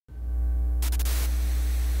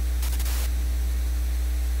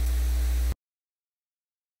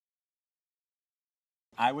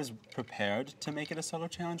I was prepared to make it a solo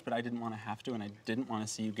challenge, but I didn't want to have to, and I didn't want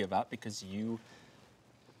to see you give up because you're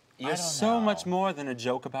so much more than a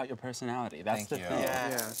joke about your personality. That's the thing.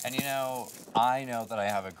 Yeah. And you know, I know that I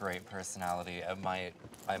have a great personality. I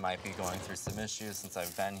might be going through some issues since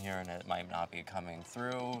I've been here, and it might not be coming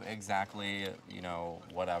through exactly, you know,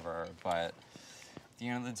 whatever. But at the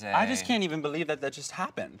end of the day, I just can't even believe that that just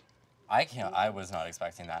happened. I was not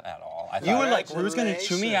expecting that at all. You were like, Ru's gonna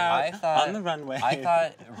chew me out on the runway. I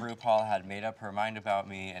thought RuPaul had made up her mind about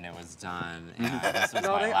me and it was done. And this was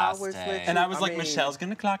my last day. And I was like, Michelle's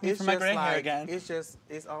gonna clock me for my gray hair again.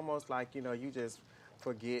 It's almost like, you know, you just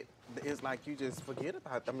forget. It's like you just forget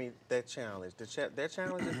about, that challenge. Their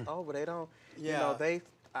challenge is over. They don't, you know,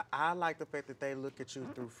 I like the fact that they look at you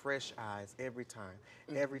through fresh eyes every time,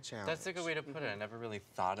 every challenge. That's a good way to put it. I never really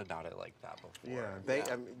thought about it like that before. Yeah,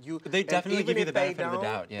 they definitely give you the benefit of the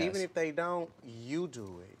doubt. Yes. Even if they don't, you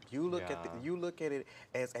do it. You look at it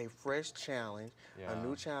as a fresh challenge, a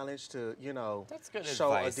new challenge to, you know, that's good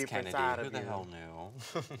show advice, a different Kennedy. side of you. Who the hell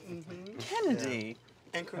knew? Kennedy.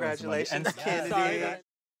 And congratulations, Kennedy. Sorry.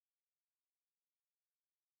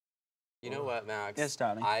 You know what, Max? Yes,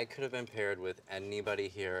 darling. I could have been paired with anybody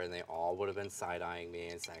here and they all would have been side-eyeing me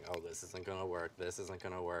and saying, oh, this isn't gonna work, this isn't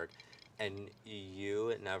gonna work. And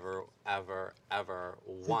you never, ever, ever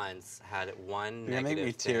once had one negative make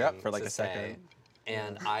me tear up for like a second.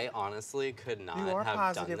 And I honestly could not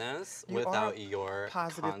have done this without your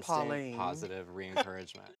constant positive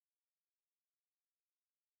re-encouragement.